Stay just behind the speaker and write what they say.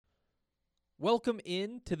Welcome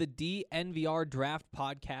in to the DNVR Draft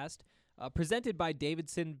Podcast, presented by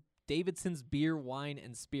Davidson's Beer, Wine,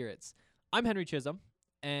 and Spirits. I'm Henry Chisholm,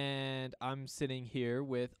 and I'm sitting here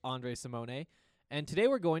with Andre Simone, and today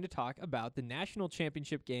we're going to talk about the national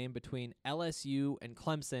championship game between LSU and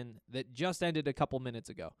Clemson that just ended a couple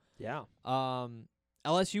minutes ago. Yeah.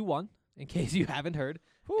 LSU won, in case you haven't heard,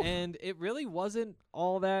 and it really wasn't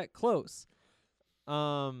all that close.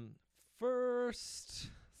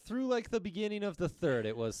 First, through like the beginning of the third,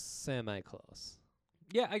 it was semi-close.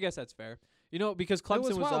 Yeah, I guess that's fair. You know, because Clemson It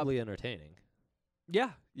was was wildly entertaining. Yeah,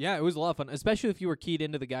 it was a lot of fun, especially if you were keyed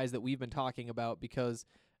into the guys that we've been talking about, because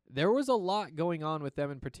there was a lot going on with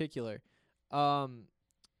them in particular.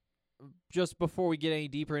 Just before we get any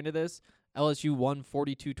deeper into this, LSU won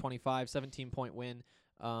 42-25, 17-point win.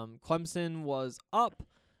 Clemson was up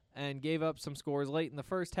and gave up some scores late in the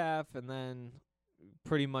first half, and then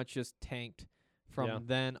pretty much just tanked from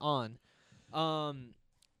then on.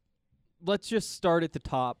 Let's just start at the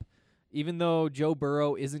top. Even though Joe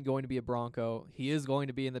Burrow isn't going to be a Bronco, he is going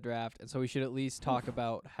to be in the draft, and so we should at least talk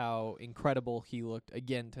about how incredible he looked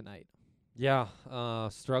again tonight. Yeah,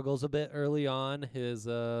 struggles a bit early on. His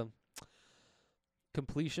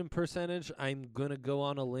completion percentage, I'm going to go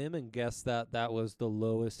on a limb and guess that was the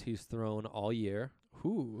lowest he's thrown all year.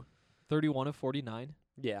 31 of 49.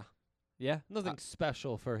 Yeah. Yeah. Nothing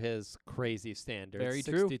special for his crazy standards. Very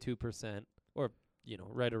true. 62%, or,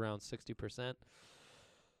 right around 60%.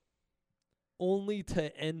 Only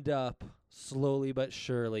to end up slowly but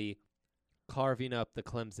surely carving up the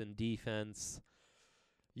Clemson defense.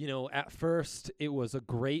 At first, it was a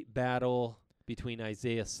great battle between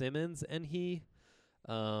Isaiah Simmons and he.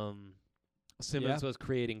 Simmons was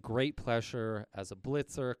creating great pressure as a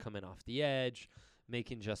blitzer, coming off the edge,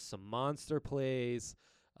 making just some monster plays.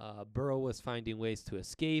 Burrow was finding ways to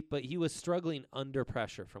escape, but he was struggling under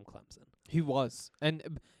pressure from Clemson. He was.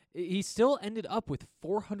 And he still ended up with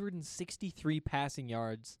 463 passing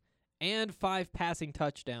yards and 5 passing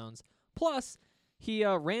touchdowns. Plus, he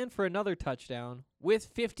ran for another touchdown with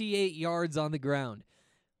 58 yards on the ground.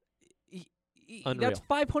 That's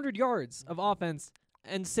 500 yards of offense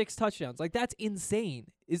and 6 touchdowns. Like, that's insane.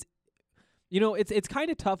 It's kind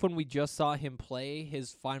of tough when we just saw him play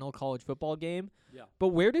his final college football game. Yeah. But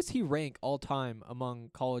where does he rank all time among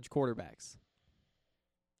college quarterbacks?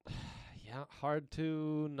 Yeah, hard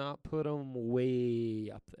to not put him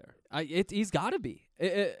way up there. He's got to be.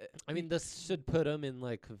 This should put him in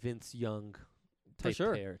like Vince Young type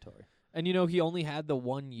territory. And he only had the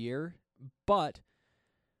 1 year, but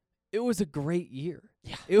it was a great year.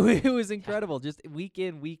 Yeah, it was incredible. Just week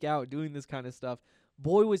in, week out, doing this kind of stuff.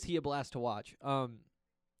 Boy, was he a blast to watch.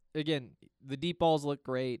 Again, the deep balls look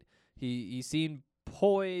great. He seemed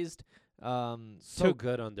poised. So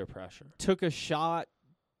good under pressure. Took a shot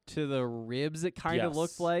to the ribs, it kind of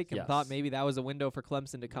looked like, and thought maybe that was a window for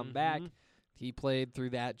Clemson to come back. He played through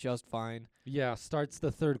that just fine. Yeah, starts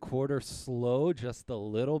the third quarter slow just a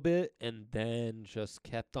little bit, and then just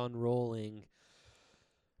kept on rolling.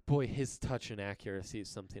 Boy, his touch and accuracy is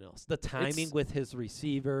something else. The timing with his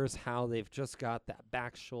receivers, how they've just got that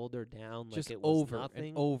back shoulder down just like it was over nothing.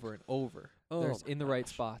 And over and over. Oh, in the right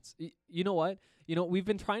spots. You know what? We've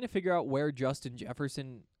been trying to figure out where Justin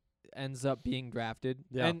Jefferson ends up being drafted.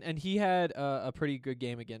 Yeah. And he had a pretty good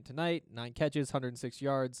game again tonight. 9 catches, 106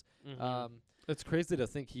 yards. It's crazy to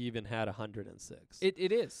think he even had 106.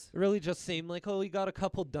 It is. It really just seemed like, he got a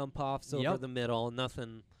couple dump-offs over the middle.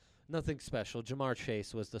 Nothing special. Jamar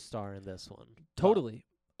Chase was the star in this one. Totally.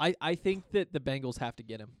 I think that the Bengals have to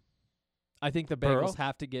get him. I think the Bengals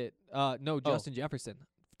have to get Justin Jefferson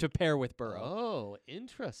to pair with Burrow. Oh,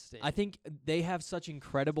 interesting. I think they have such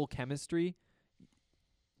incredible chemistry.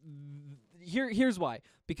 Here's why.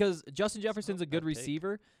 Because Justin Jefferson's a good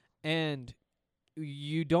receiver, and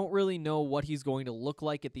you don't really know what he's going to look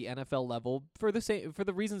like at the NFL level for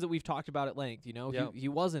the reasons that we've talked about at length. He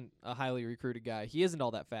wasn't a highly recruited guy. He isn't all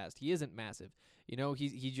that fast. He isn't massive.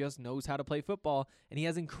 He just knows how to play football, and he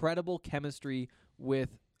has incredible chemistry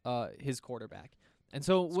with his quarterback. And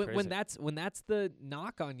so when that's the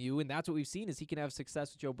knock on you, and that's what we've seen is he can have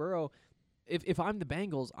success with Joe Burrow. If I'm the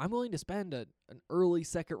Bengals, I'm willing to spend an early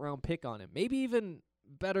second-round pick on him, maybe even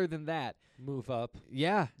better than that. Move up.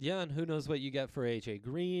 Yeah. Yeah, and who knows what you get for A.J.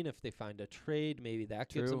 Green. If they find a trade, maybe that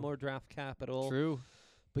gives them more draft capital. True.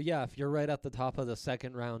 But, yeah, if you're right at the top of the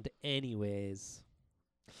second round anyways,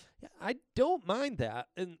 yeah, I don't mind that.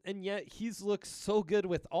 And yet he's looked so good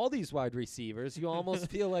with all these wide receivers. You almost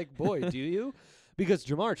feel like, boy, do you? Because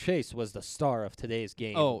Jamar Chase was the star of today's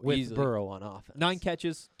game with easily. Burrow on offense. 9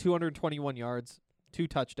 catches, 221 yards, 2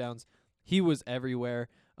 touchdowns. He was everywhere.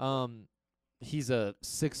 He's a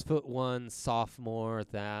 6'1" sophomore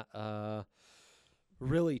that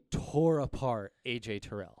really tore apart A.J.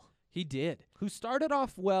 Terrell. He did. Who started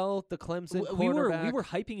off well, the Clemson We quarterback. were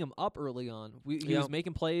hyping him up early on. He was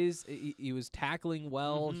making plays. He was tackling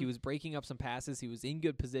well. Mm-hmm. He was breaking up some passes. He was in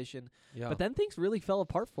good position. Yeah. But then things really fell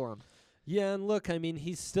apart for him. Yeah, and look, I mean,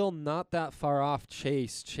 he's still not that far off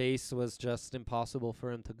Chase. Chase was just impossible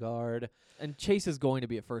for him to guard. And Chase is going to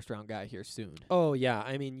be a first-round guy here soon. Oh, yeah.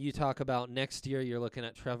 I mean, you talk about next year, you're looking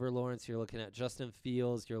at Trevor Lawrence, you're looking at Justin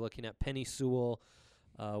Fields, you're looking at Penny Sewell,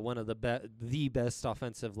 one of the best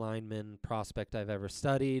offensive lineman prospect I've ever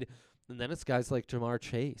studied. And then it's guys like Jamar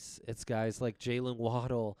Chase. It's guys like Jalen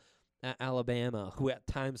Waddle at Alabama, who at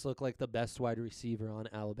times look like the best wide receiver on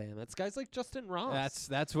Alabama. It's guys like Justin Ross.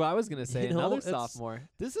 That's what I was going to say. Another sophomore.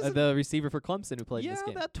 This is the receiver for Clemson who played this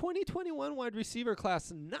game. Yeah, that 2021 wide receiver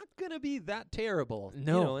class not going to be that terrible.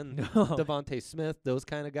 No. Devontae Smith, those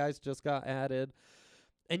kind of guys just got added.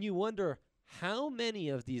 And you wonder how many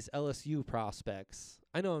of these LSU prospects,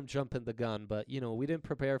 I know I'm jumping the gun, but, we didn't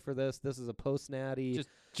prepare for this. This is a post-natty. Just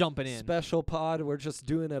jumping in. Special pod. We're just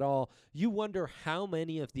doing it all. You wonder how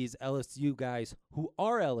many of these LSU guys who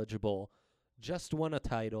are eligible just won a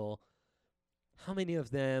title. How many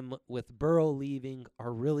of them, with Burrow leaving,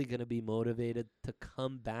 are really going to be motivated to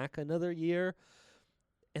come back another year?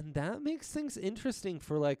 And that makes things interesting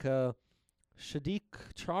for like a Shadiq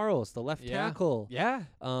Charles, the left tackle. Yeah.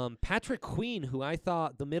 Patrick Queen, who I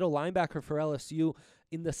thought the middle linebacker for LSU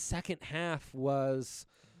in the second half was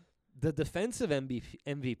the defensive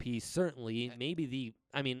MVP, certainly. Maybe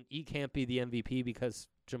he can't be the MVP because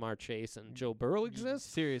Jamar Chase and Joe Burrow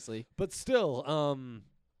exist. Seriously. But still,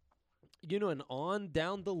 and on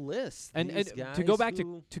down the list. And to go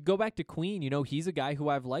back to Queen, he's a guy who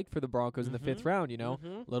I've liked for the Broncos in the fifth round, a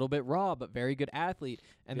little bit raw, but very good athlete.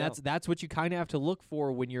 And that's what you kind of have to look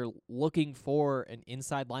for when you're looking for an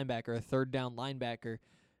inside linebacker, a third down linebacker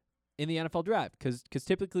in the NFL draft. Because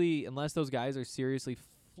typically, unless those guys are seriously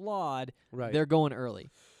flawed, they're going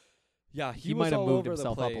early. Yeah, he might have moved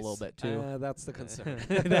himself up a little bit too. That's the concern.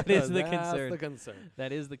 That is the concern. That's the concern.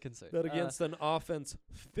 That is the concern. That against an offense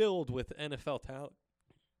filled with NFL talent,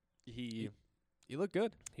 he looked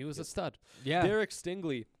good. He was a stud. Yeah. Derek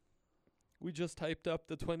Stingley. We just typed up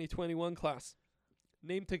the 2021 class.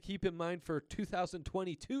 Name to keep in mind for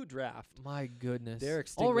 2022 draft. My goodness. Derek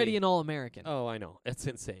Stingley. Already an All-American. Oh, I know. It's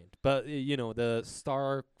insane. But, the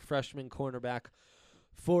star freshman cornerback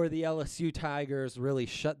for the LSU Tigers really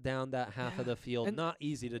shut down that half of the field. And not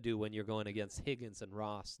easy to do when you're going against Higgins and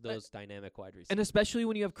Ross, those dynamic wide receivers. And especially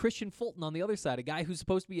when you have Christian Fulton on the other side, a guy who's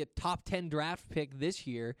supposed to be a top 10 draft pick this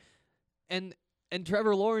year. And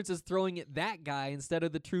Trevor Lawrence is throwing at that guy instead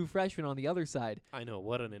of the true freshman on the other side. I know.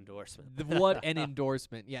 What an endorsement. What an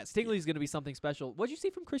endorsement. Yeah, Stingley's going to be something special. What did you see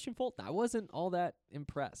from Christian Fulton? I wasn't all that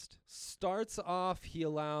impressed. Starts off, he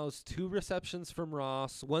allows 2 receptions from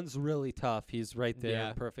Ross. One's really tough. He's right there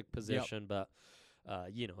in perfect position. But,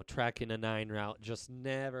 tracking a 9 route just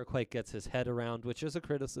never quite gets his head around, which is a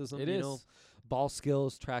criticism. It is. Ball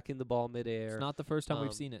skills, tracking the ball midair. It's not the first time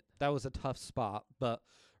we've seen it. That was a tough spot, but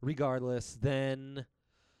regardless, then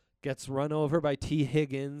gets run over by T.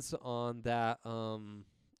 Higgins on that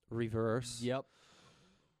reverse. Yep.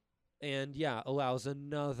 And, allows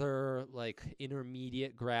another,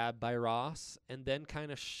 intermediate grab by Ross, and then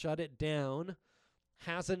kind of shut it down.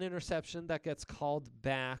 Has an interception that gets called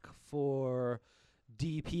back for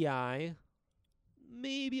DPI.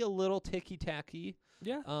 Maybe a little ticky-tacky.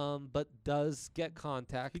 Yeah. But does get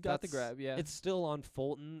contact. He got the grab, yeah. It's still on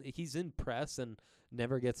Fulton. He's in press and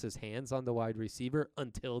never gets his hands on the wide receiver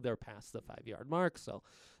until they're past the 5-yard mark. So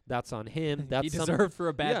that's on him. That's he deserved for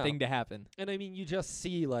a bad thing to happen. And, you just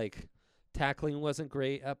see, tackling wasn't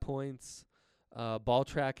great at points. Ball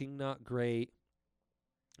tracking not great.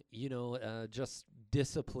 Just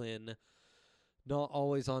discipline not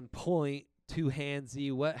always on point, too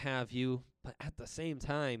handsy, what have you. But at the same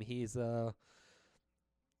time, he's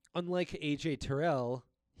unlike A.J. Terrell,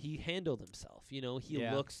 he handled himself. He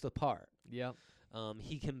looks the part. Yep.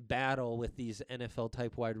 He can battle with these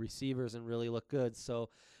NFL-type wide receivers and really look good. So,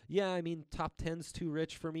 top 10's too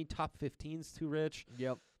rich for me. Top 15's too rich.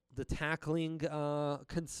 Yep. The tackling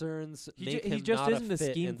concerns make he him just not isn't a the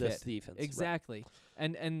fit scheme in this defense. Exactly.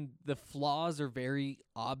 Right. And the flaws are very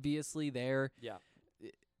obviously there. Yeah.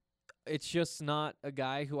 It's just not a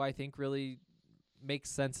guy who I think really makes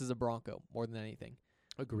sense as a Bronco more than anything.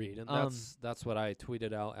 Agreed. And that's what I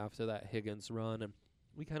tweeted out after that Higgins run. And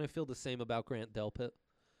we kind of feel the same about Grant Delpit.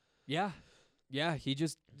 Yeah. Yeah, he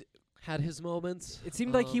just had his moments. It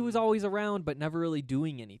seemed like he was always around but never really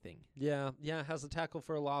doing anything. Yeah, has a tackle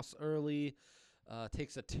for a loss early.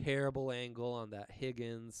 Takes a terrible angle on that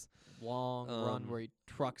Higgins. Long run where he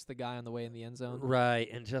trucks the guy on the way in the end zone. Right,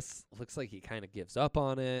 and just looks like he kind of gives up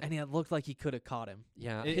on it. And it looked like he could have caught him.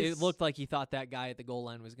 Yeah. It looked like he thought that guy at the goal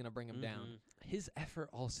line was going to bring him down. His effort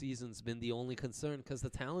all season's been the only concern because the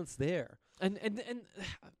talent's there. And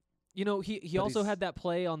you know, he also had that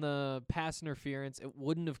play on the pass interference. It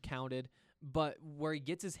wouldn't have counted, but where he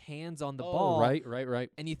gets his hands on the ball. Right.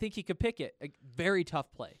 And you think he could pick it. A very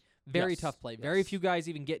tough play. Very tough play. Yes. Very few guys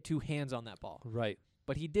even get 2 hands on that ball. Right.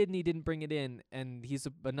 But he did, and he didn't bring it in. And he's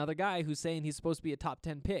another guy who's saying he's supposed to be a top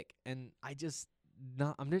 10 pick. And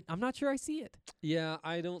I'm not sure I see it. Yeah,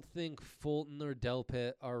 I don't think Fulton or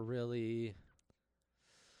Delpit are really.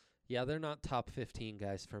 Yeah, they're not top 15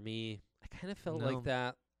 guys for me. I kind of felt like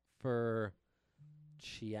that for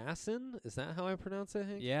Chiasson. Is that how I pronounce it,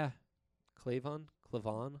 Hank? Yeah. Clavon?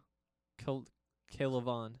 K-Lavon.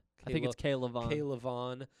 I think it's K-Lavon.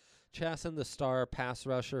 K-Lavon. Chiasson, the star pass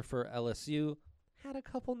rusher for LSU. Had a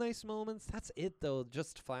couple nice moments. That's it, though.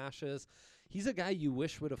 Just flashes. He's a guy you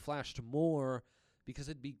wish would have flashed more because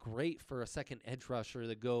it'd be great for a second edge rusher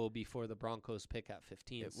to go before the Broncos pick at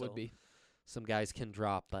 15. It would be. Some guys can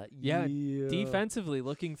drop, but yeah. Defensively,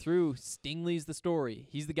 looking through, Stingley's the story.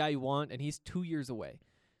 He's the guy you want, and he's 2 years away.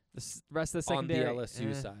 The rest of the secondary on the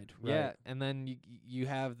LSU side, right? Yeah, and then you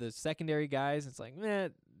have the secondary guys. It's like,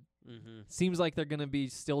 seems like they're gonna be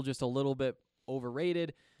still just a little bit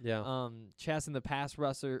overrated. Yeah. Chasson the pass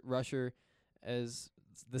rusher is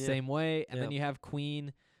the same way, and then you have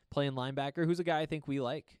Queen playing linebacker, who's a guy I think we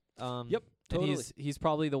like. Yep, totally. And he's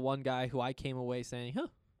probably the one guy who I came away saying,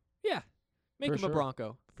 make For him sure. a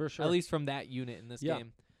Bronco. For sure. At least from that unit in this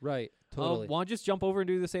game. Right. Totally. Want to just jump over and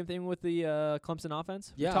do the same thing with the Clemson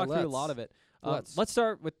offense? Yeah, we talked through a lot of it. Let's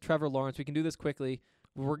start with Trevor Lawrence. We can do this quickly.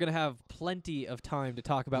 We're going to have plenty of time to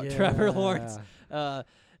talk about Trevor Lawrence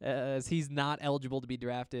as he's not eligible to be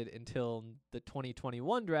drafted until the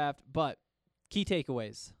 2021 draft. But key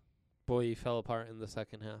takeaways. Boy, he fell apart in the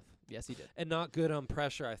second half. Yes, he did. And not good on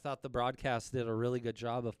pressure. I thought the broadcast did a really good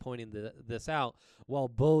job of pointing this out. While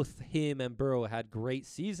both him and Burrow had great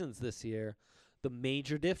seasons this year, the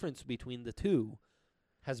major difference between the two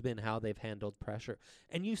has been how they've handled pressure.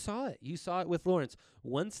 And you saw it. You saw it with Lawrence.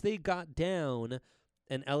 Once they got down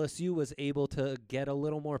and LSU was able to get a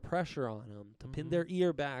little more pressure on them, to pin their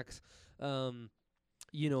ear backs, a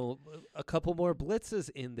couple more blitzes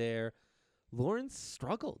in there, Lawrence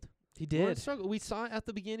struggled. He did. Lawrence struggled. We saw it at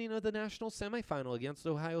the beginning of the national semifinal against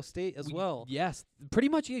Ohio State as well. Yes. Pretty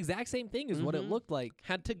much the exact same thing is what it looked like.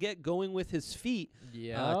 Had to get going with his feet.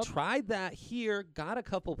 Yeah. Tried that here, got a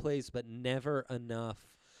couple plays, but never enough.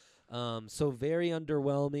 So very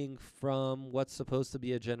underwhelming from what's supposed to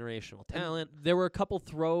be a generational talent. And there were a couple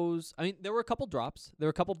throws. I mean, there were a couple drops. There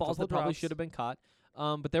were a couple balls that probably should have been caught.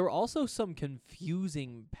 But there were also some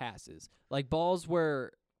confusing passes. Like balls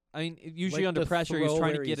where... I mean, usually like under pressure, he's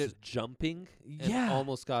trying to get it jumping. And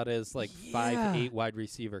almost got his 5'8" wide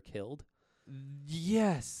receiver killed.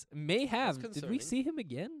 Yes, may have. Did we see him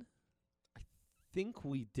again? I think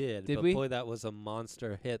we did. Did but we? Boy, that was a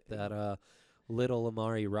monster hit that little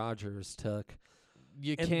Amari Rogers took.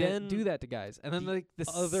 You can't do that to guys. And then the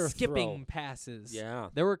other skipping passes. Yeah.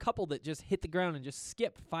 There were a couple that just hit the ground and just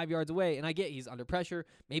skipped 5 yards away. And I get he's under pressure.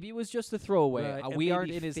 Maybe it was just a throwaway. Right. We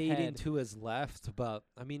aren't in his head. To his left, but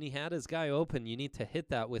I mean, he had his guy open. You need to hit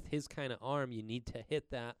that with his kind of arm. You need to hit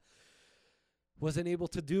that. Wasn't able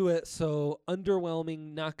to do it. So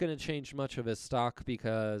underwhelming. Not going to change much of his stock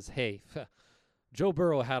because, hey, Joe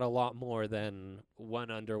Burrow had a lot more than one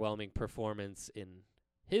underwhelming performance in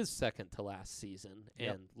his second to last season,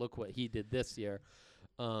 and look what he did this year.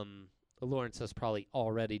 Lawrence has probably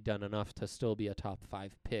already done enough to still be a top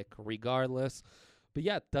 5 pick regardless. But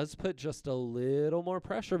yeah, it does put just a little more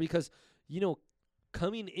pressure because,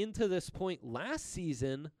 coming into this point last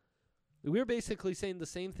season, we were basically saying the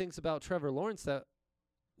same things about Trevor Lawrence that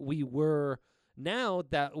we were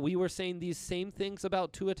saying these same things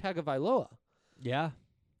about Tua Tagovailoa. Yeah.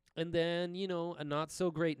 And then, a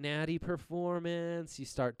not-so-great Natty performance. You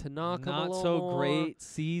start to knock him a little more. Not-so-great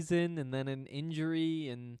season, and then an injury.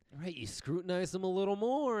 And right, you scrutinize him a little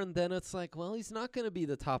more, and then it's like, well, he's not going to be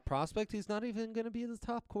the top prospect. He's not even going to be the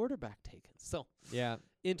top quarterback taken. So, yeah,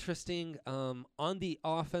 interesting. On the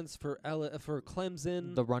offense for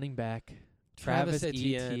Clemson. The running back. Travis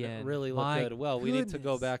Etienne really looked good. Well, we need to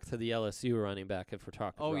go back to the LSU running back if we're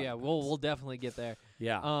talking about yeah, we'll definitely get there.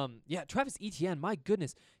 Yeah. Travis Etienne, my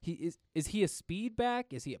goodness. Is he a speed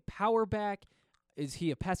back? Is he a power back? Is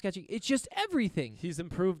he a pass catching? It's just everything. He's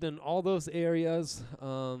improved in all those areas.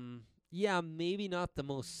 Maybe not the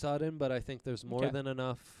most sudden, but I think there's more than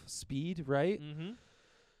enough speed, right? Mm-hmm.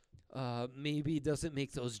 maybe doesn't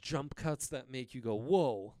make those jump cuts that make you go,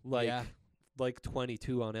 whoa, like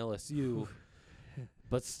 22 on LSU.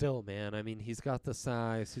 But still, man, I mean, he's got the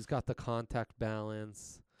size, he's got the contact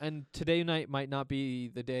balance. And today night might not be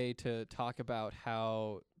the day to talk about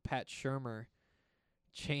how Pat Shurmur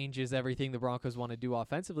changes everything the Broncos want to do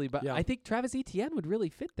offensively, but I think Travis Etienne would really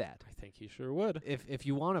fit that. I think he sure would. If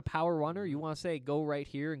you want a power runner, you want to say go right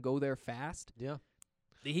here and go there fast. Yeah.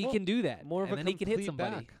 He can do that. More of a complete complete he can hit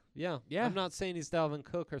somebody. Back. Yeah. I'm not saying he's Dalvin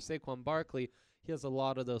Cook or Saquon Barkley. He has a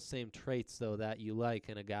lot of those same traits, though, that you like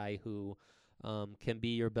in a guy who can be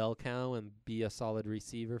your bell cow and be a solid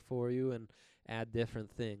receiver for you and add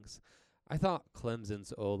different things. I thought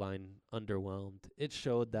Clemson's O-line underwhelmed. It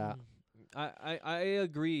showed that. I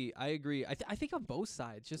agree. I think on both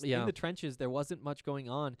sides, just in the trenches, there wasn't much going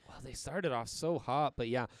on. Well, they started off so hot, but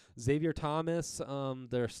Xavier Thomas,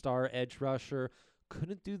 their star edge rusher,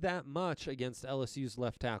 couldn't do that much against LSU's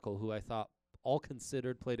left tackle, who I thought all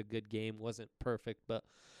considered played a good game. Wasn't perfect, but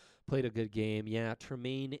played a good game. Yeah,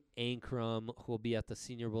 Tremaine Ankrum, who will be at the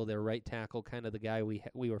Senior Bowl, their right tackle, kind of the guy we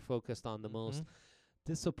were focused on the most.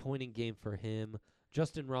 Disappointing game for him.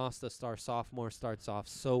 Justin Ross, the star sophomore, starts off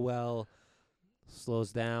so well,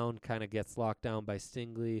 slows down, kind of gets locked down by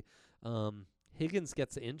Stingley. Higgins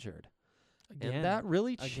gets injured. Again. And that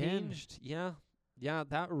really changed. Yeah,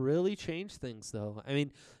 that really changed things, though. I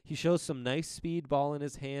mean, he shows some nice speed, ball in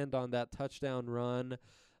his hand on that touchdown run.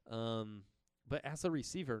 But as a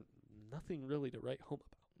receiver, nothing really to write home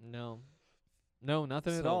about. No,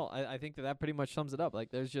 nothing at all. I think that pretty much sums it up.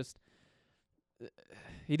 Like, there's just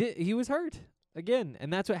he was hurt again,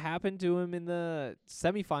 and that's what happened to him in the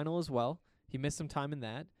semifinal as well. He missed some time in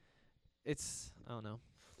that. I don't know.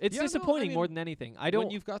 It's disappointing more than anything. When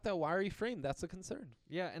you've got that wiry frame, that's a concern.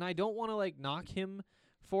 Yeah, and I don't want to knock him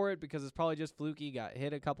for it because it's probably just fluky. Got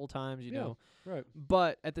hit a couple times, you know. Right.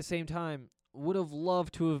 But at the same time, would have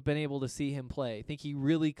loved to have been able to see him play. I think he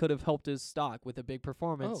really could have helped his stock with a big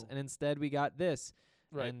performance, and instead we got this.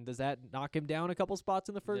 Right. And does that knock him down a couple spots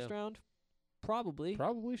in the first round? Probably.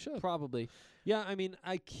 Probably should. Probably. Yeah, I mean,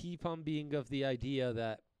 I keep on being of the idea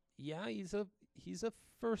that he's a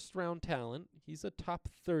first round talent. He's a top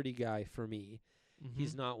 30 guy for me.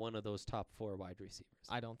 He's not one of those top 4 wide receivers.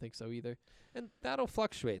 I don't think so either. And that'll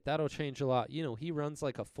fluctuate. That'll change a lot. You know, he runs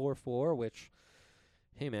like a 4.4, which,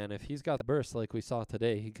 hey man, if he's got the burst like we saw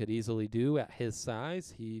today, he could easily do at his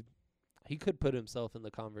size. He could put himself in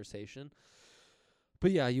the conversation.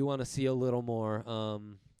 But yeah, you want to see a little more.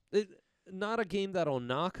 Not a game that'll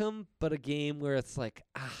knock him, but a game where it's like,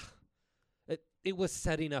 it was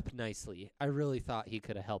setting up nicely. I really thought he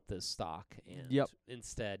could have helped this stock, and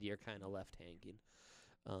instead you're kind of left hanging.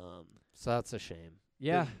 So that's a shame.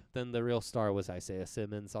 Yeah. Then the real star was Isaiah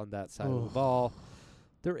Simmons on that side of the ball.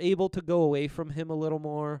 They're able to go away from him a little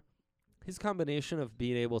more. His combination of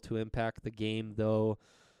being able to impact the game, though,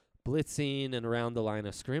 blitzing and around the line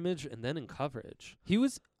of scrimmage, and then in coverage. He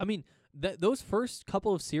was, those first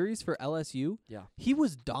couple of series for LSU, he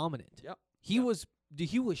was dominant. Yep. He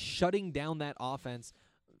was shutting down that offense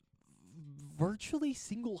virtually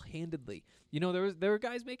single-handedly. You know, there were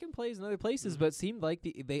guys making plays in other places, but it seemed like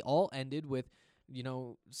they all ended with,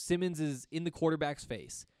 Simmons is in the quarterback's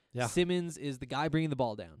face. Yeah. Simmons is the guy bringing the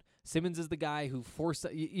ball down. Simmons is the guy who forced,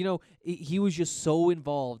 he was just so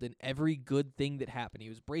involved in every good thing that happened. He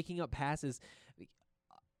was breaking up passes.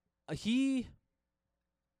 He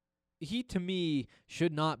to me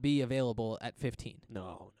should not be available at 15.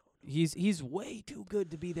 No. He's way too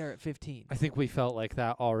good to be there at 15. I think we felt like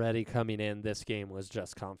that already coming in. This game was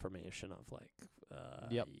just confirmation of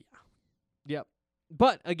Yep.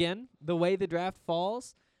 But again, the way the draft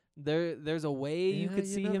falls, there's a way you could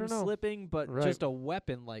see him slipping, but just a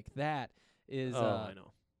weapon like that is I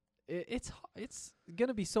know. It's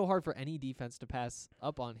gonna be so hard for any defense to pass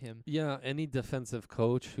up on him. Yeah, any defensive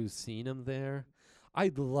coach who's seen him there.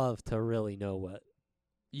 I'd love to really know what,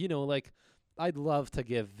 I'd love to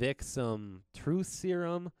give Vic some truth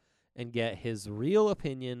serum and get his real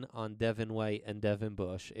opinion on Devin White and Devin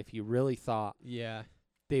Bush if you really thought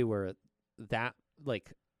they were that,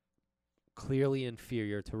 clearly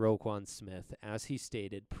inferior to Roquan Smith, as he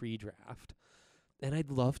stated pre-draft. And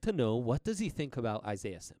I'd love to know, what does he think about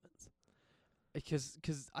Isaiah Simmons?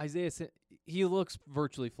 Because Isaiah, he looks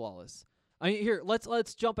virtually flawless. Here,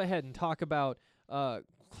 let's jump ahead and talk about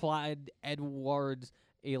Clyde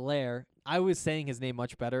Edwards-Helaire. I was saying his name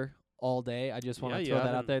much better all day. I just want to throw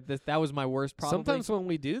that out there. That was my worst probably. Sometimes when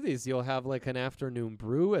we do these, you'll have an afternoon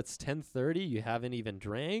brew. It's 10:30. You haven't even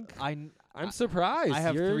drank. I'm surprised. I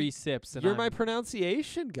have 3 sips. And you're my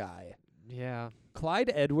pronunciation guy. Yeah.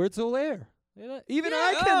 Clyde Edwards-Helaire. Even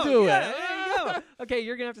I can do it. know. Okay,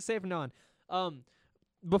 you're gonna have to say it from now on.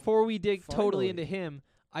 Before we dig totally into him,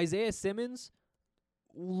 Isaiah Simmons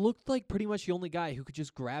looked like pretty much the only guy who could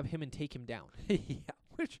just grab him and take him down. Yeah,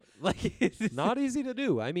 which it's not easy to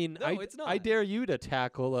do. I mean, no, it's not. I dare you to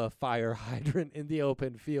tackle a fire hydrant in the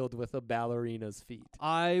open field with a ballerina's feet.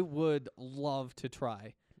 I would love to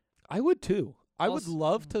try. I would too. I would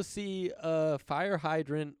love to see a fire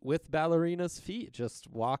hydrant with ballerina's feet just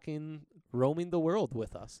roaming the world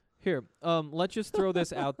with us. Here, let's just throw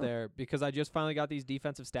this out there because I just finally got these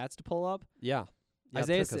defensive stats to pull up. Yeah.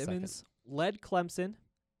 Isaiah Simmons led Clemson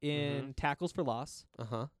in tackles for loss.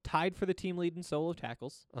 Tied for the team lead in solo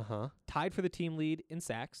tackles. Tied for the team lead in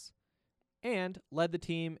sacks, and led the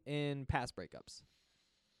team in pass breakups.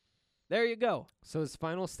 There you go. So his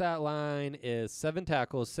final stat line is 7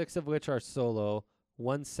 tackles, 6 of which are solo,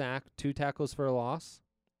 1 sack, 2 tackles for a loss,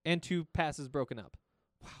 and 2 passes broken up.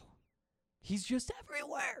 Wow. He's just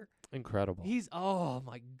everywhere. Incredible. Oh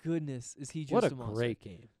my goodness, is he just what a monster. Great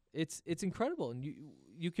game. It's incredible, and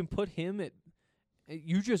you can put him at.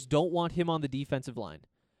 You just don't want him on the defensive line,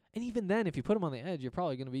 and even then, if you put him on the edge, you're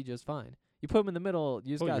probably going to be just fine. You put him in the middle,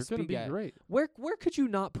 you just got a speed guy. Great. Where could you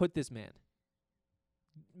not put this man?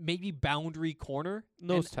 Maybe boundary corner,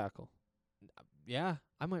 nose tackle. Yeah,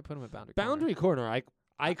 I might put him at boundary corner.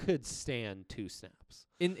 I could stand 2 snaps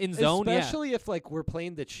in zone, especially if like we're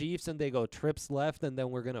playing the Chiefs and they go trips left, and then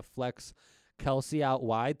we're gonna flex Kelsey out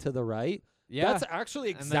wide to the right. Yeah, that's actually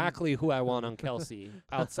exactly who I want on Kelsey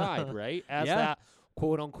outside, right? As that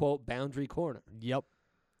quote unquote boundary corner. Yep.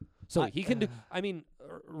 So he can do. I mean,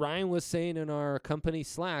 Ryan was saying in our company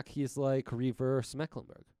Slack, he's like reverse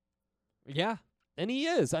Mecklenburg. Yeah. And he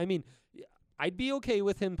is. I mean, I'd be okay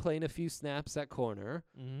with him playing a few snaps at corner.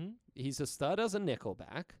 He's a stud as a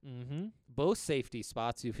nickelback. Both safety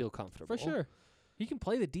spots, you feel comfortable. For sure. He can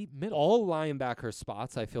play the deep middle. All linebacker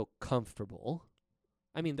spots, I feel comfortable.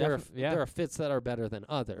 I mean, there are fits that are better than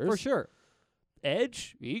others. For sure.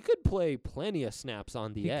 Edge, he could play plenty of snaps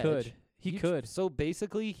on the edge. He could. So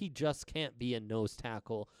basically, he just can't be a nose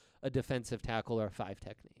tackle, a defensive tackle, or a 5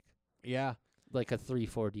 technique. Yeah. Like a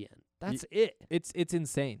 3-4 DN. That's it. It's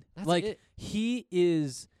insane. That's like it. He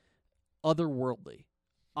is otherworldly.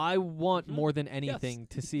 I want more than anything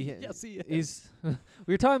to see him. Yes, he is. We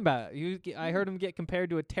were talking about it. I heard him get compared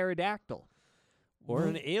to a pterodactyl. Or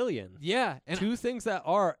an alien. Yeah. And 2 things that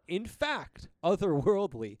are, in fact,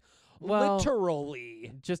 otherworldly. Well,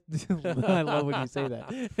 literally. Just I love when you say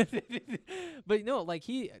that. But no, like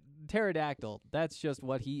pterodactyl, that's just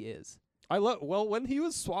what he is. When he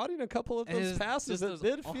was swatting a couple of those passes, it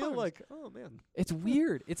did feel like, oh man. It's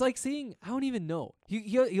weird. It's like seeing, I don't even know.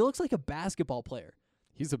 He looks like a basketball player.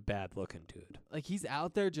 He's a bad-looking dude. Like, he's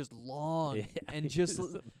out there just long and just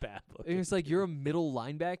bad-looking. It's like you're a middle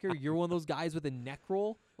linebacker. You're one of those guys with a neck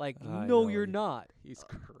roll. Like, no, you're not. He's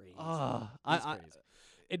crazy. He's crazy.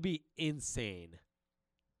 It'd be insane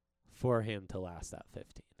for him to last at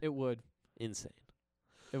 15. It would. Insane.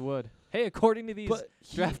 It would. Hey, according to these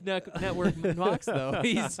Draft Network mocks, though,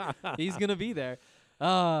 he's gonna be there.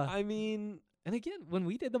 I mean, and again, when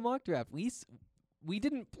we did the mock draft, we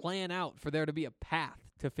didn't plan out for there to be a path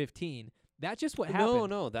to 15. That's just what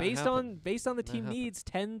happened. No, that based happened. on the team needs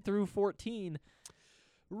 10 through 14.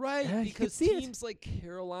 Right, because teams like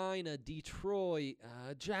Carolina, Detroit,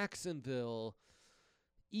 Jacksonville,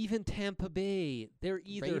 even Tampa Bay, they're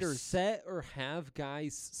either set or have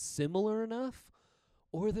guys similar enough,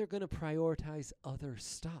 or they're going to prioritize other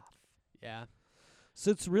stuff. Yeah.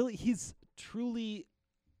 So he's truly,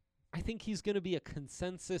 I think he's going to be a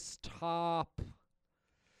consensus top.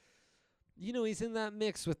 You know, he's in that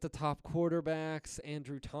mix with the top quarterbacks,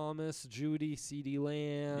 Andrew Thomas, Judy, CeeDee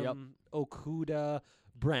Lamb, Okudah,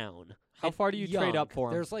 Brown. How far do you trade up for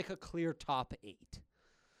him? There's like a clear top 8.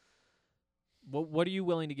 What are you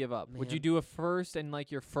willing to give up? Man. Would you do a first and like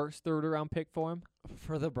your first third-round pick for him?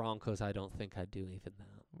 For the Broncos, I don't think I'd do even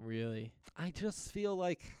that. Really? I just feel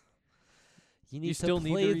like you need to still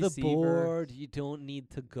play need the board. You don't need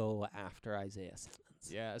to go after Isaiah Simmons.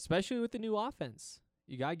 Yeah, especially with the new offense.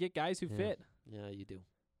 You got to get guys who fit. Yeah, you do.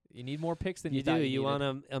 You need more picks than you do. You want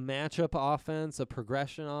a matchup offense, a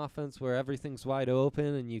progression offense where everything's wide open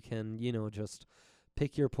and you can, just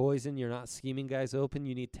pick your poison. You're not scheming guys open.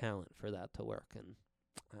 You need talent for that to work. And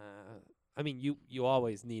I mean, you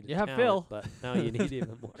always need talent, Phil, but now you need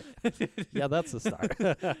even more. Yeah, that's a start.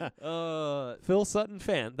 Phil Sutton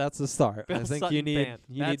fan. That's a start. Phil I think Sutton you need fan.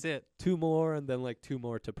 That's it. 2 more and then like 2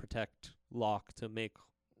 more to protect Locke to make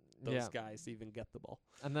those guys even get the ball.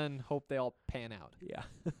 And then hope they all pan out. Yeah.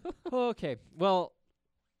 Okay. Well,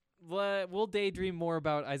 we'll daydream more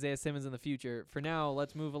about Isaiah Simmons in the future. For now,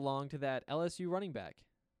 let's move along to that LSU running back.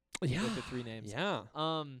 with the 3 names. Yeah.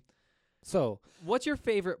 So, what's your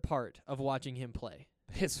favorite part of watching him play?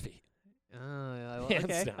 His feet.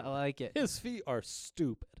 Okay, I like it. His feet are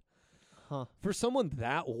stupid. Huh. For someone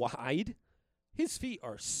that wide, his feet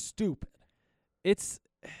are stupid.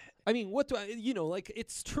 I mean, what do I,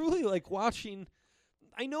 it's truly like watching.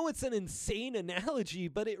 I know it's an insane analogy,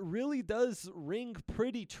 but it really does ring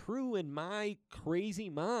pretty true in my crazy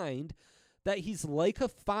mind that he's like a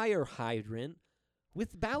fire hydrant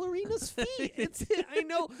with ballerina's feet. I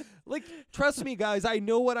know, trust me, guys, I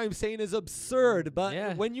know what I'm saying is absurd,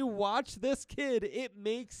 but when you watch this kid, it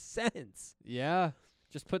makes sense. Yeah.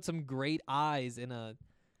 Just put some great eyes in a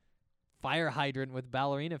fire hydrant with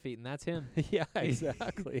ballerina feet, and that's him. Yeah,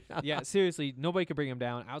 exactly. Yeah, seriously, nobody could bring him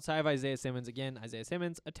down. Outside of Isaiah Simmons, again, Isaiah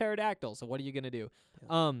Simmons, a pterodactyl, so what are you going to do?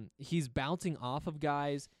 Yeah. He's bouncing off of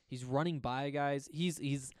guys. He's running by guys.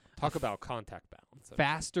 He's Talk about contact balance.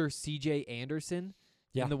 Faster CJ Anderson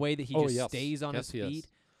in the way that he stays on his feet.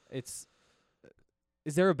 Is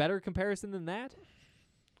there a better comparison than that?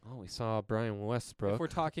 Oh, we saw Brian Westbrook. If we're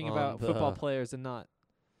talking about football players and not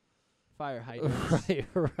fire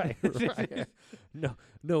hydrants. Right.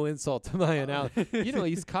 No insult to my analogy.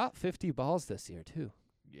 He's caught 50 balls this year, too.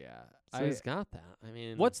 Yeah. So he's got that. I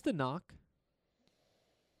mean, what's the knock?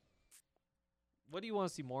 What do you want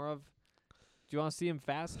to see more of? Do you want to see him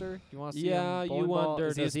faster? Do you want to see him you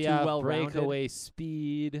wonder, does he have breakaway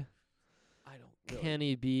speed? I don't really Can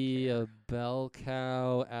he be a bell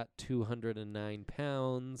cow at 209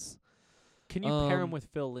 pounds? Can you pair him with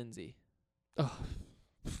Phil Lindsay? Oh,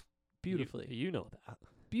 beautifully. You know that.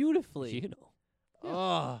 Beautifully. You know.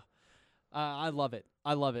 Yeah. I love it.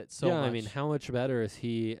 I love it so much. I mean, how much better is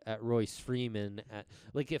he at Royce Freeman?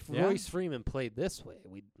 If Royce Freeman played this way,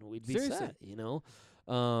 we'd be set,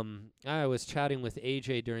 I was chatting with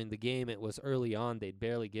AJ during the game. It was early on. They'd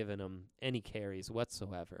barely given him any carries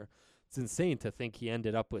whatsoever. It's insane to think he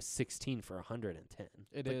ended up with 16 for 110.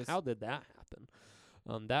 It is. How did that happen?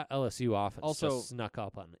 That LSU offense also just snuck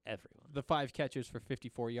up on everyone. The 5 catches for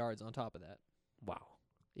 54 yards on top of that. Wow.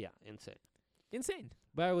 Yeah, insane. Insane.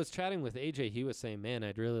 But I was chatting with AJ. He was saying, man,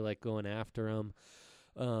 I'd really like going after him.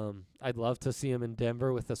 I'd love to see him in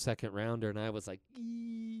Denver with a second rounder. And I was like,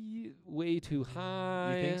 way too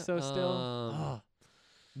high. You think so still?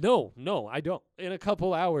 No, I don't. In a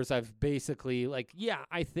couple hours, I've basically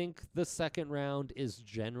I think the second round is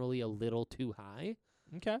generally a little too high.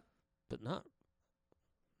 Okay. But not.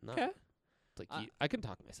 Okay. I can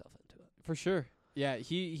talk myself into it. For sure. Yeah,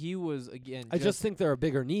 he was, again. I just think there are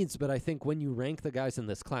bigger needs, but I think when you rank the guys in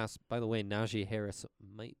this class, by the way, Najee Harris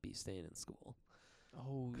might be staying in school.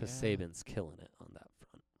 Oh, because Saban's killing it on that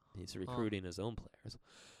front. He's recruiting his own players.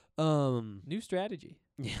 New strategy.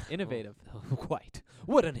 Yeah. Innovative. Quite.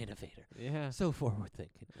 What an innovator. Yeah. So forward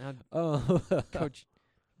thinking. Coach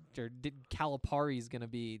Calipari's going to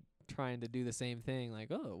be trying to do the same thing.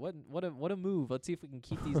 What a move. Let's see if we can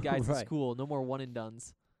keep these guys in school. No more one and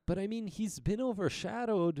dones. But I mean, he's been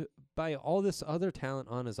overshadowed by all this other talent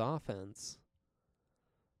on his offense.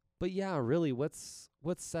 But yeah, really, what's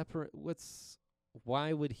separate?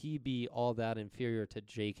 Why would he be all that inferior to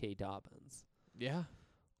J.K. Dobbins? Yeah.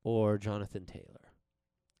 Or Jonathan Taylor?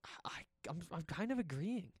 I'm kind of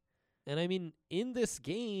agreeing. And I mean, in this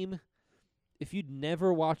game, if you'd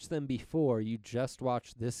never watched them before, you just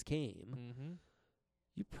watched this game,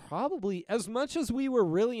 you probably, as much as we were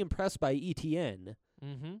really impressed by ETN,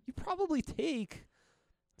 you probably take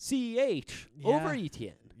CEH over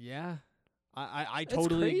ETN. Yeah. I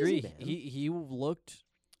totally agree. Man. He looked...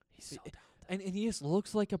 He's so talented. And he just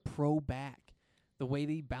looks like a pro back. The way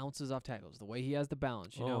that he bounces off tackles, the way he has the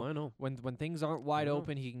balance. You know, I know. When things aren't wide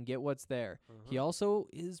open, he can get what's there. He also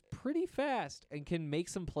is pretty fast and can make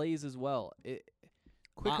some plays as well.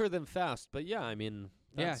 Quicker than fast, but yeah, I mean...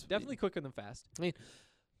 Yeah, definitely quicker than fast. I mean,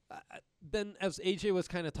 then as AJ was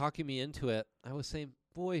kind of talking me into it, I was saying,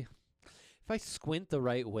 boy, if I squint the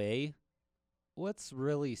right way, what's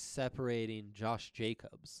really separating Josh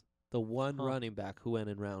Jacobs, the one running back who went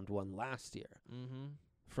in round 1 last year,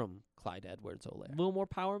 from Clyde Edwards-Helaire? A little more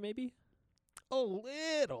power, maybe? A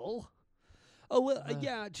little.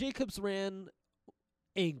 Yeah, Jacobs ran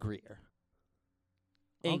angrier.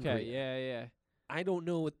 Okay, yeah. I don't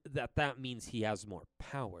know that means he has more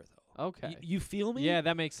power, though. Okay. You feel me? Yeah,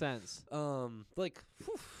 that makes sense. I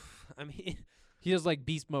mean... He does,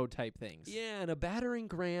 beast mode type things. Yeah, and a battering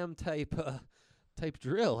ram type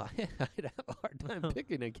drill. I'd have a hard time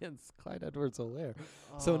picking against Clyde Edwards-Helaire.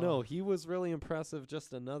 So, no, he was really impressive.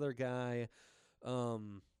 Just another guy.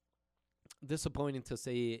 Disappointing to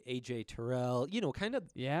say A.J. Terrell. Kind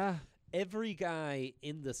of every guy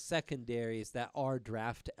in the secondaries that are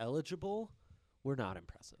draft eligible were not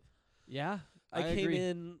impressive. Yeah, I came agree.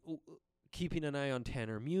 in keeping an eye on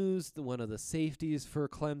Tanner Muse, one of the safeties for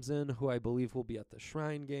Clemson, who I believe will be at the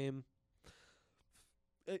Shrine game.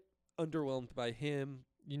 Underwhelmed by him.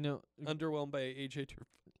 Underwhelmed by A.J.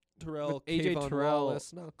 Terrell. A.J. Kayvon Terrell,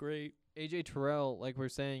 Wallace, not great. A.J. Terrell, like we're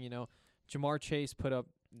saying, Jamar Chase put up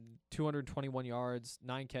 221 yards,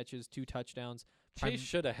 9 catches, 2 touchdowns. Chase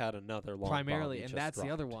should have had another long primarily, bomb. and that's the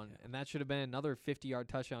other one. And that should have been another 50-yard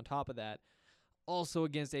touchdown on top of that, also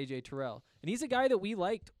against A.J. Terrell. And he's a guy that we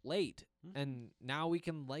liked late, and now we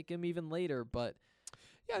can like him even later. But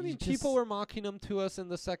yeah, I mean, people were mocking him to us in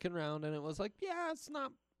the second round, and it was like, yeah, it's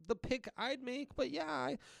not the pick I'd make, but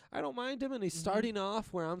yeah, I don't mind him. And he's starting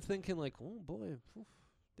off where I'm thinking like, oh boy,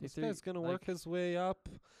 this guy's gonna work his way up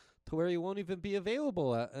to where he won't even be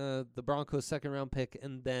available at the Broncos' second round pick,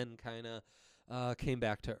 and then kind of came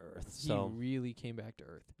back to earth. So he really came back to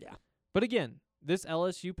earth. Yeah. But again, this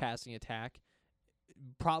LSU passing attack,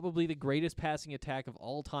 probably the greatest passing attack of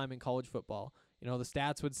all time in college football. The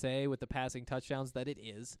stats would say with the passing touchdowns that it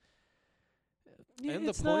is. And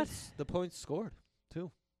the points scored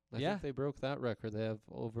too. I think they broke that record. They have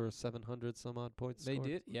over 700 some odd points scored. They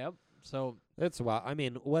did, yep. So it's wild. I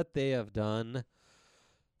mean, what they have done,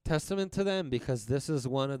 testament to them, because this is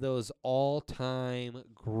one of those all-time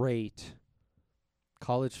great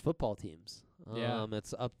college football teams.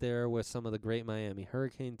 It's up there with some of the great Miami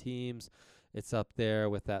Hurricane teams. It's up there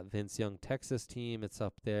with that Vince Young Texas team. It's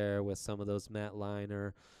up there with some of those Matt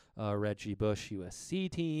Leinart, Reggie Bush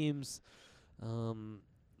USC teams.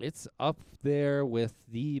 It's up there with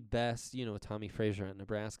the best, Tommy Frazier at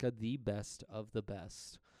Nebraska, the best of the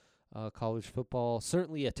best college football.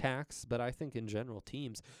 Certainly attacks, but I think in general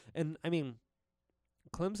teams. And, I mean,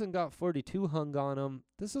 Clemson got 42 hung on them.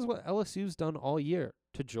 This is what LSU's done all year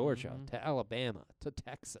to Georgia, to Alabama, to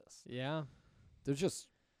Texas. Yeah. They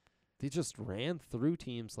just ran through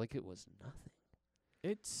teams like it was nothing.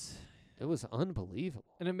 It was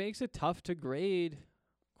unbelievable. And it makes it tough to grade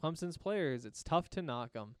Clemson's players. It's tough to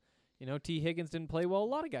knock them. T. Higgins didn't play well. A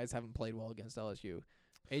lot of guys haven't played well against LSU.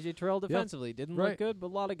 A.J. Terrell defensively didn't look good, but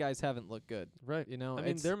a lot of guys haven't looked good. Right. I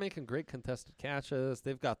mean, they're making great contested catches.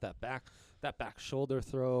 They've got that back shoulder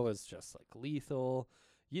throw is just like lethal.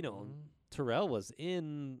 Terrell was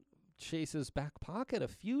in Chase's back pocket a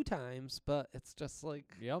few times, but it's just like,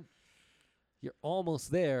 you're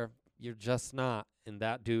almost there. You're just not. And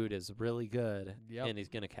that dude is really good, and he's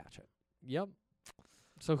going to catch it. Yep.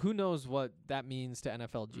 So who knows what that means to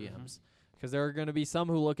NFL GMs? Because there are going to be some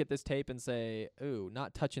who look at this tape and say, ooh,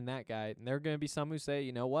 not touching that guy. And there are going to be some who say,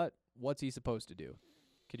 you know what? What's he supposed to do?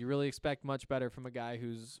 Could you really expect much better from a guy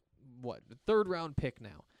who's, the third-round pick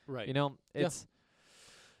now? Right. It's...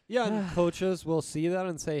 Yeah, and coaches will see that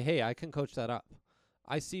and say, hey, I can coach that up.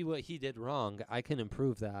 I see what he did wrong. I can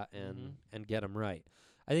improve that and get him right.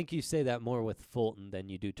 I think you say that more with Fulton than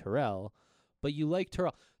you do Terrell. But you like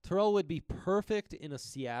Terrell. Terrell would be perfect in a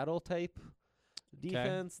Seattle type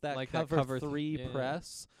defense, that like cover three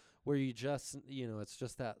press, where you just, it's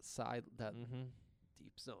just that side, that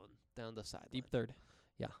deep zone down the sideline. Deep third.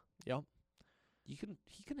 Yeah. Yep. He can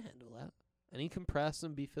handle that. And he can press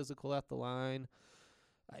and be physical at the line.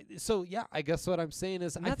 I guess what I'm saying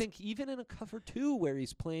is I think even in a cover 2 where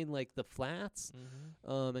he's playing like the flats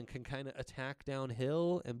and can kind of attack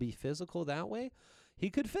downhill and be physical that way, he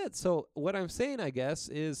could fit. So what I'm saying, I guess,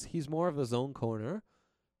 is he's more of a zone corner,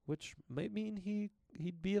 which might mean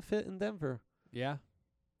he'd be a fit in Denver. Yeah.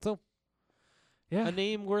 So a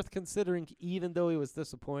name worth considering, even though he was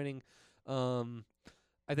disappointing.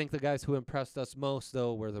 I think the guys who impressed us most,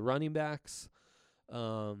 though, were the running backs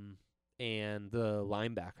and the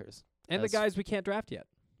linebackers. And the guys we can't draft yet.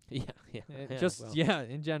 Yeah.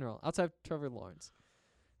 In general. Outside of Trevor Lawrence.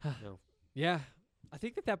 No. Yeah. I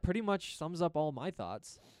think that pretty much sums up all my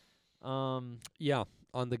thoughts. On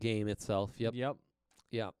the game itself. Yep.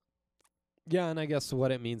 Yeah, and I guess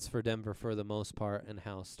what it means for Denver for the most part and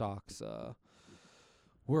how stocks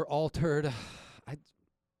were altered.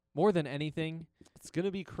 More than anything, it's going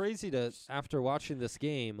to be crazy to, after watching this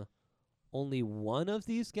game, only one of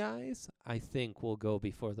these guys, I think, will go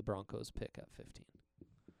before the Broncos pick at 15.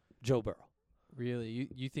 Joe Burrow. Really?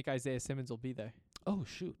 You think Isaiah Simmons will be there? Oh,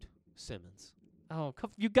 shoot. Simmons. Oh,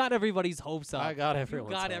 you got everybody's hopes up. I got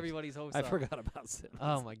everyone's hopes. Everybody's hopes up. I forgot about Simmons.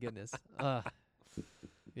 Oh, my goodness.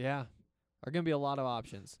 Yeah. Are going to be a lot of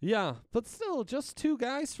options. Yeah, but still, just 2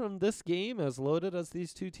 guys from this game, as loaded as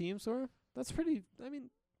these 2 teams were, that's pretty, I mean,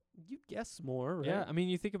 you'd guess more, right? Yeah, I mean,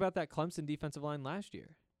 you think about that Clemson defensive line last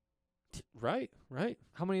year. Right.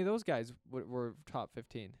 How many of those guys were top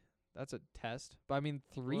 15? That's a test. But, I mean,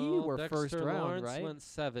 3 were Dexter first round, Lawrence right? went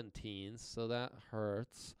 17, so that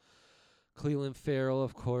hurts. Cleveland Farrell,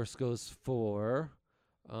 of course, goes 4.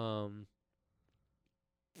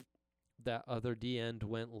 That other D-end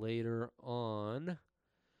went later on,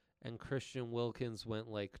 and Christian Wilkins went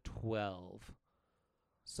like 12.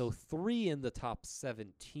 So 3 in the top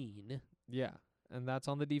 17. Yeah, and that's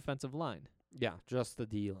on the defensive line. Yeah, just the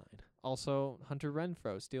D-line. Also, Hunter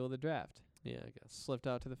Renfrow, steal of the draft. Yeah, I guess. Slipped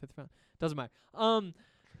out to the 5th round. Doesn't matter.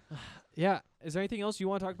 Yeah, is there anything else you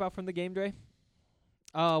want to talk about from the game, Dre?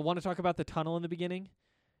 Want to talk about the tunnel in the beginning?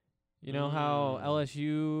 You know how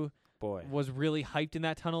LSU was really hyped in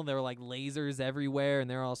that tunnel? There were like lasers everywhere, and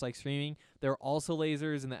they were also like screaming. There were also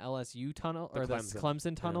lasers in the LSU tunnel or the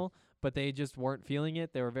Clemson tunnel, but they just weren't feeling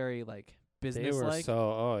it. They were very like business-like.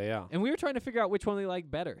 And we were trying to figure out which one they liked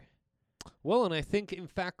better. Well, and I think, in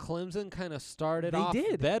fact, Clemson kind of started off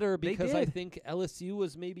better because I think LSU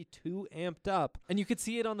was maybe too amped up. And you could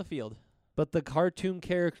see it on the field. But the cartoon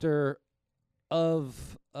character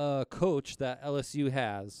of coach that LSU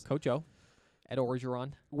has, Coach O, Ed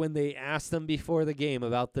Orgeron, when they asked him before the game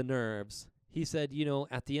about the nerves, he said,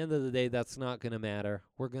 at the end of the day, that's not going to matter.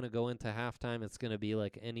 We're going to go into halftime. It's going to be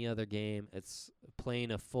like any other game. It's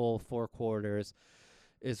playing a full 4 quarters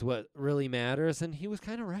is what really matters. And he was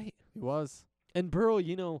kind of right. He was. And Burrow,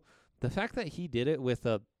 the fact that he did it with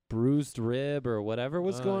a bruised rib or whatever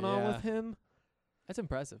was going on with him. That's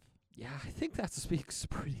impressive. Yeah, I think that speaks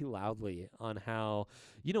pretty loudly on how,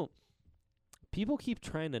 people keep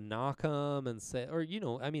trying to knock him and say, or,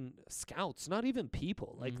 scouts, not even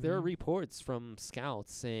people. Like, there are reports from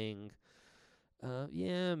scouts saying,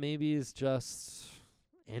 maybe it's just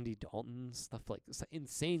Andy Dalton, stuff like this.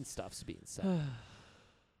 Insane stuff's being said.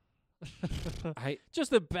 Just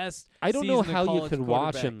the best. I don't know how you could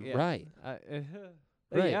watch him. Yeah. Right.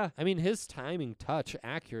 Right. Yeah. I mean, his timing, touch,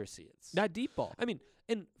 accuracy. It's that deep ball. I mean,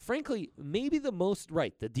 and frankly, maybe the most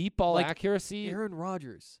the deep ball accuracy. Aaron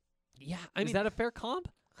Rodgers. Yeah. Is that a fair comp?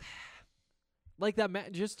 Like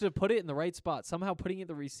that, just to put it in the right spot. Somehow putting it,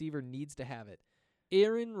 the receiver needs to have it.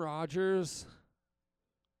 Aaron Rodgers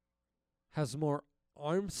has more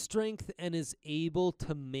arm strength and is able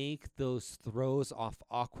to make those throws off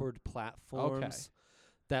awkward platforms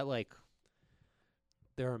that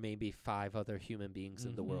there are maybe 5 other human beings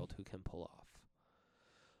in the world who can pull off.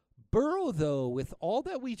 Burrow, though, with all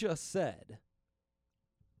that we just said,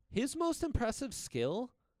 his most impressive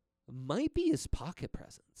skill might be his pocket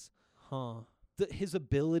presence. His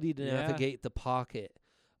ability to navigate the pocket.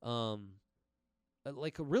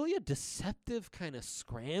 Really a deceptive kind of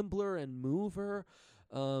scrambler and mover.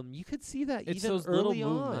 You could see that it's even those early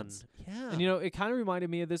little on. Movements. Yeah. And, it kind of reminded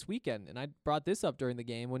me of this weekend, and I brought this up during the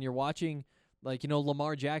game, when you're watching,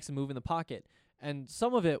 Lamar Jackson move in the pocket. And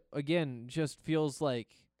some of it, again, just feels like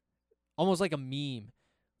almost like a meme.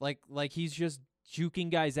 Like he's just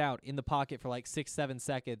juking guys out in the pocket for 6-7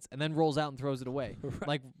 seconds and then rolls out and throws it away. Right.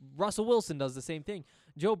 Like Russell Wilson does the same thing.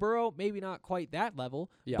 Joe Burrow, maybe not quite that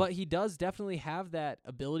level, but he does definitely have that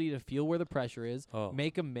ability to feel where the pressure is,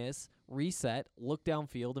 make a miss, reset, look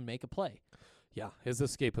downfield, and make a play. Yeah, his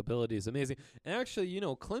escapability is amazing. And actually,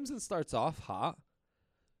 Clemson starts off hot.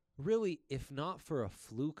 Really, if not for a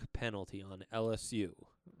fluke penalty on LSU.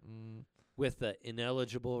 With the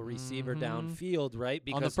ineligible receiver downfield, right?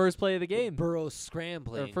 Because on the first play of the game. Burrow's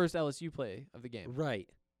scrambling. Or first LSU play of the game. Right.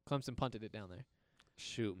 Clemson punted it down there.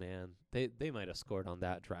 Shoot, man. They might have scored on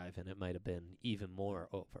that drive, and it might have been even more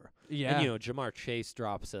over. Yeah. And, Jamar Chase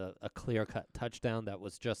drops a clear-cut touchdown that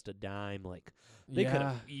was just a dime. They could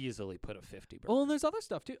have easily put a 50. Well, and there's other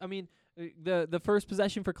stuff, too. I mean, the first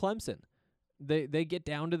possession for Clemson, they get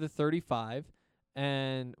down to the 35.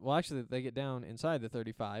 And, well, actually, they get down inside the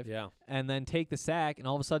 35. Yeah. And then take the sack, and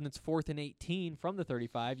all of a sudden it's 4th and 18 from the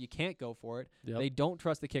 35. You can't go for it. Yep. They don't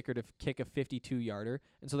trust the kicker to kick a 52-yarder,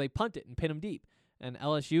 and so they punt it and pin them deep. And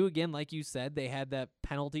LSU, again, like you said, they had that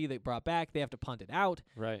penalty they brought back. They have to punt it out.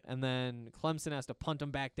 Right. And then Clemson has to punt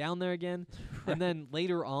them back down there again. Right. And then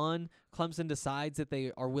later on, Clemson decides that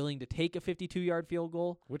they are willing to take a 52-yard field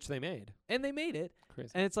goal. Which they made. And they made it.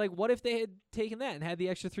 Crazy. And it's like, what if they had taken that and had the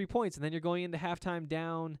extra 3 points, and then you're going into halftime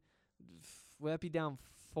down, would that be down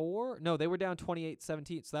 4? No, they were down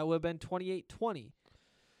 28-17, so that would have been 28-20.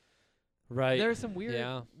 Right. There's some weird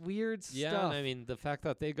stuff. Yeah, I mean, the fact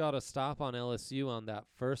that they got a stop on LSU on that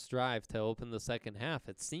first drive to open the second half,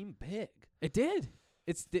 it seemed big. It did.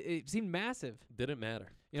 It seemed massive. Didn't matter.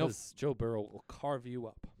 Because Joe Burrow will carve you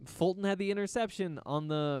up. Fulton had the interception on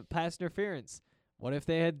the pass interference. What if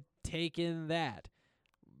they had taken that?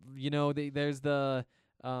 There's the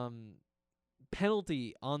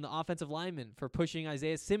penalty on the offensive lineman for pushing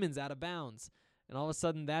Isaiah Simmons out of bounds. And all of a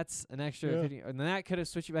sudden, that's an extra 50, and that could have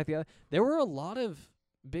switched you back the other. There were a lot of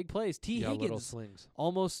big plays. little Higgins slings.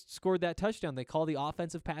 almost scored that touchdown. They call the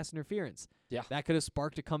offensive pass interference. Yeah. That could have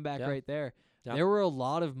sparked a comeback right there. Yeah. There were a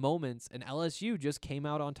lot of moments, and LSU just came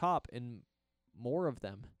out on top in more of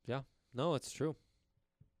them. Yeah. No, it's true.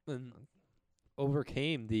 And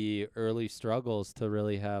overcame the early struggles to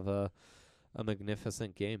really have a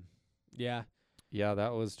magnificent game. Yeah. Yeah,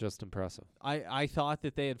 that was just impressive. I thought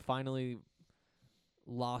that they had finally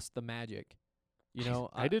lost the magic. You know,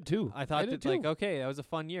 I did too. I thought that, like, okay, that was a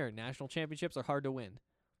fun year. National championships are hard to win.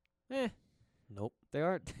 Nope. They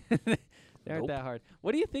aren't. They aren't that hard.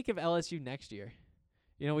 What do you think of LSU next year?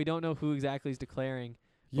 You know, we don't know who exactly is declaring.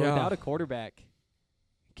 But without a quarterback,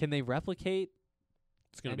 can they replicate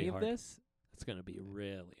any of this? It's going to be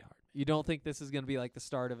really hard. You don't think this is going to be like the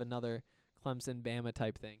start of another Clemson-Bama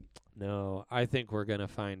type thing? No, I think we're going to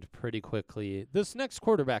find pretty quickly. This next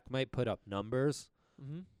quarterback might put up numbers.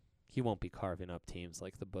 Mm-hmm. He won't be carving up teams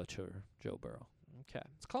like the Butcher, Joe Burrow. Okay.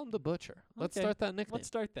 Let's call him the Butcher. Let's start that nickname. Let's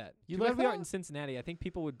start that. You Too like bad we that? aren't in Cincinnati. I think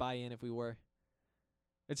people would buy in if we were.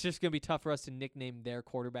 It's just going to be tough for us to nickname their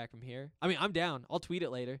quarterback from here. I mean, I'm down. I'll tweet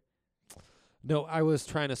it later. No, I was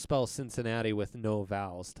trying to spell Cincinnati with no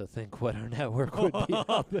vowels to think what our network would be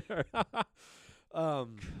out there.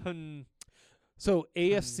 So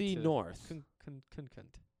AFC North.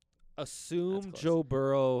 Assume Joe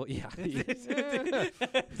Burrow. Yeah.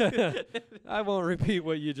 I won't repeat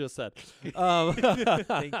what you just said.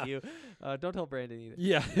 Thank you. Don't tell Brandon either.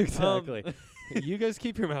 Yeah, exactly. You guys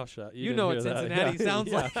keep your mouth shut. You know what Cincinnati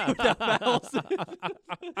sounds like without vowels.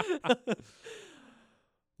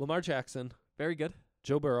 Lamar Jackson. Very good.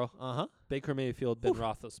 Joe Burrow. Uh-huh. Baker Mayfield, Ben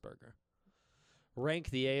Roethlisberger. Rank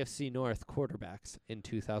the AFC North quarterbacks in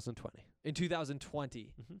 2020. In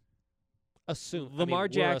 2020. Mm-hmm. Assume Lamar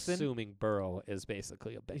Jackson. We're assuming Burrow is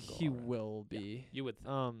basically a Bengal. He will be. Yeah, you would.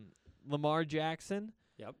 Lamar Jackson.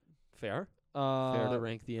 Yep. Fair. Fair to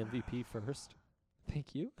rank the MVP first.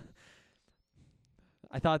 Thank you.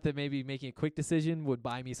 I thought that maybe making a quick decision would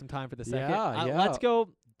buy me some time for the second. Yeah. Let's go.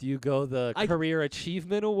 Do you go the Career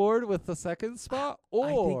Achievement Award with the second spot? Or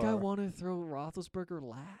I think I want to throw Roethlisberger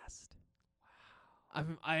last.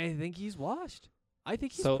 Wow. I think he's washed. I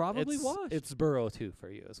think he's probably washed. It's Burrow too for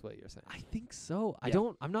you, is what you're saying. I think so.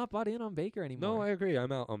 Yeah. I'm not bought in on Baker anymore. No, I agree.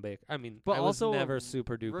 I'm out on Baker. I mean, but I also was never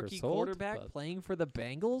super duper rookie sold. Quarterback playing for the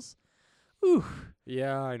Bengals. Ooh.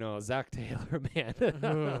 Yeah, I know. Zach Taylor, man.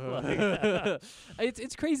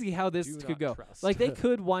 It's crazy how this could go. Trust. Like, they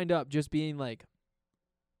could wind up just being like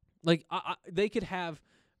they could have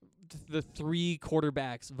the 3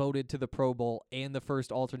 quarterbacks voted to the Pro Bowl and the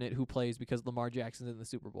first alternate who plays because Lamar Jackson's in the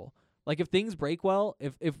Super Bowl. Like, if things break well,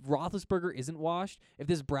 if Roethlisberger isn't washed, if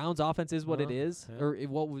this Browns offense is what it is, or it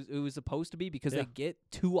was supposed to be because they get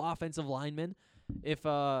 2 offensive linemen, if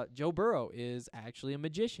Joe Burrow is actually a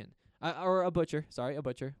magician. Or a butcher. Sorry, a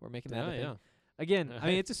butcher. We're making that a thing. Again, I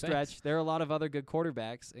mean, it's a stretch. There are a lot of other good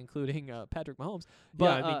quarterbacks, including Patrick Mahomes.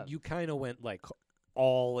 But I mean, you kind of went like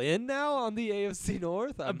all in now on the AFC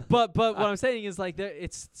North. But what I'm saying is, like,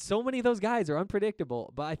 it's so many of those guys are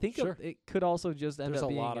unpredictable. But I think it could also just end up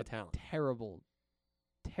being a lot of talent. Terrible,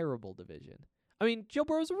 terrible division. I mean, Joe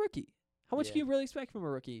Burrow's a rookie. How much do you really expect from a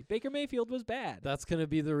rookie? Baker Mayfield was bad. That's going to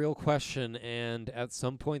be the real question. And at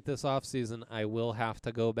some point this offseason, I will have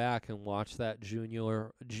to go back and watch that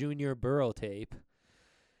junior Burrow tape.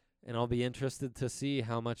 And I'll be interested to see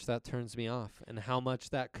how much that turns me off and how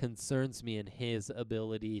much that concerns me in his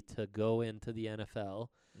ability to go into the NFL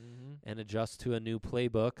and adjust to a new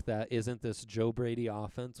playbook that isn't this Joe Brady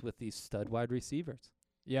offense with these stud wide receivers.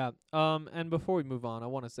 Yeah. And before we move on, I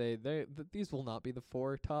want to say these will not be the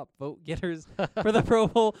 4 top vote getters for the Pro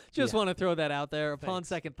Bowl. Just want to throw that out there. Upon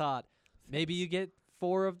second thought, maybe you get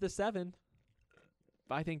 4 of the 7.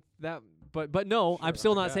 I think that, but no, I'm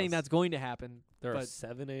still not saying that's going to happen. There are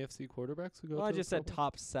 7 AFC quarterbacks who go. Well, I just said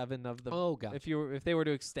top 7 of them. Oh, gotcha. If they were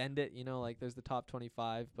to extend it, like there's the top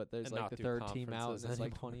 25, but there's like the third team out, and it's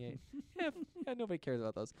like 28. yeah, nobody cares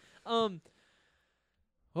about those.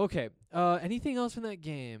 Okay. Anything else from that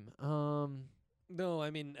game? No, I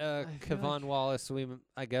mean, Kevon Wallace.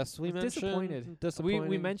 I guess we mentioned disappointed.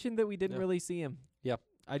 We mentioned that we didn't really see him. Yep.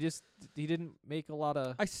 He didn't make a lot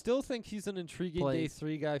of. I still think he's an intriguing day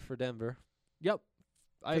 3 guy for Denver. Yep.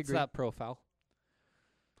 I agree. That profile.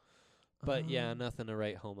 But yeah, nothing to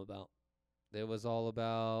write home about. It was all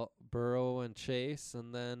about Burrow and Chase,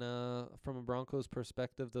 and then from a Broncos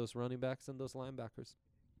perspective, those running backs and those linebackers.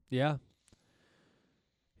 Yeah.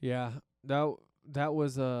 Yeah. That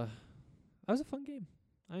was a fun game.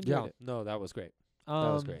 I enjoyed it. No, that was great. That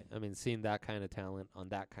was great. I mean, seeing that kind of talent on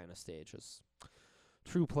that kind of stage is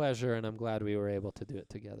true pleasure, and I'm glad we were able to do it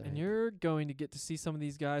together. And you're going to get to see some of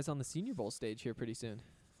these guys on the Senior Bowl stage here pretty soon.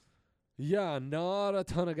 Yeah, not a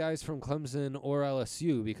ton of guys from Clemson or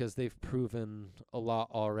LSU because they've proven a lot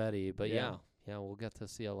already. But yeah, we'll get to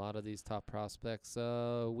see a lot of these top prospects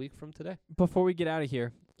a week from today. Before we get out of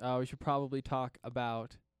here, we should probably talk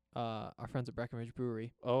about our friends at Breckenridge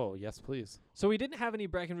Brewery. Oh, yes, please. So we didn't have any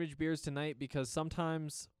Breckenridge beers tonight because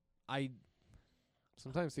sometimes you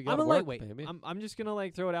you I'm a work, lightweight. baby. I'm just going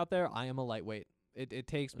to throw it out there. I am a lightweight. It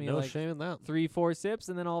takes me no shame in that. 3-4 sips,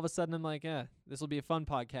 and then all of a sudden I'm like, this will be a fun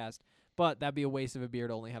podcast. But that'd be a waste of a beer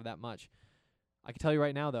to only have that much. I can tell you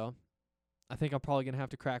right now, though, I think I'm probably going to have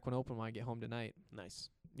to crack one open when I get home tonight. Nice.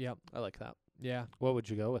 Yep. I like that. Yeah. What would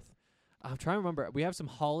you go with? I'm trying to remember. We have some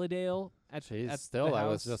Hollydale at the I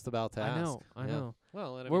was house. just about to ask. I know.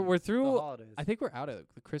 Well, We're through. the holidays. I think we're out of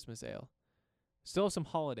the Christmas ale. Still have some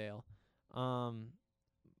Hollydale.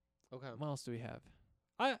 Okay. What else do we have?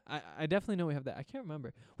 I definitely know we have that. I can't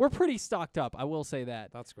remember. We're pretty stocked up. I will say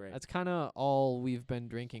that. That's great. That's kind of all we've been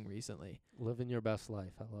drinking recently. Living your best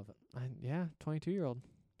life. I love it. 22-year-old.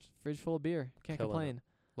 Fridge full of beer. Can't Killing complain. it.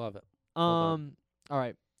 Love it. All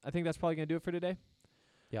right. I think that's probably going to do it for today.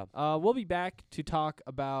 Yeah. We'll be back to talk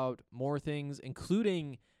about more things,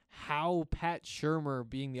 including how Pat Shurmur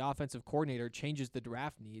being the offensive coordinator changes the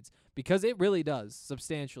draft needs, because it really does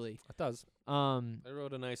substantially. It does. I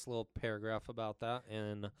wrote a nice little paragraph about that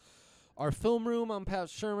in our film room on Pat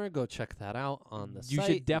Shurmur. Go check that out on the site. You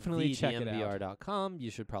should definitely check it out. VDMBR.com.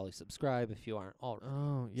 You should probably subscribe if you aren't already.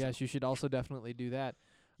 Oh, yes, you should also definitely do that.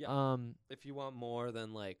 Yeah. If you want more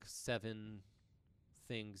than 7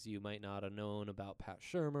 things you might not have known about Pat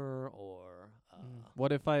Shurmur, or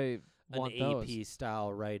what if I want an those? AP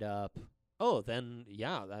style write up? Oh, then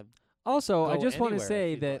that. Also, I just want to anywhere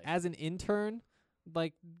say if you'd that like. as an intern,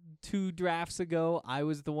 2 drafts ago, I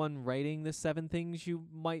was the one writing the 7 things you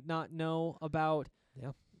might not know about.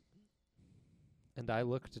 Yeah. And I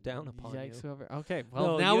looked down upon Yikes! you. Okay, well,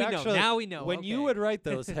 No, now you we know. actually- Now we know. When you would write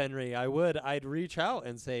those, Henry, I'd reach out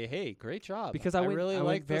and say, "Hey, great job!" Because I went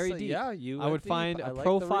like very deep. Yeah, you. I would find a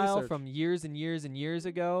profile from years and years and years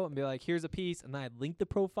ago and be like, "Here's a piece," and then I'd link the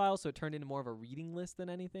profile, so it turned into more of a reading list than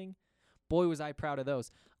anything. Boy, was I proud of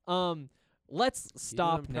those. Let's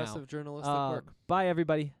stop now. Impressive journalistic work. Bye,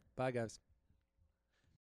 everybody. Bye, guys.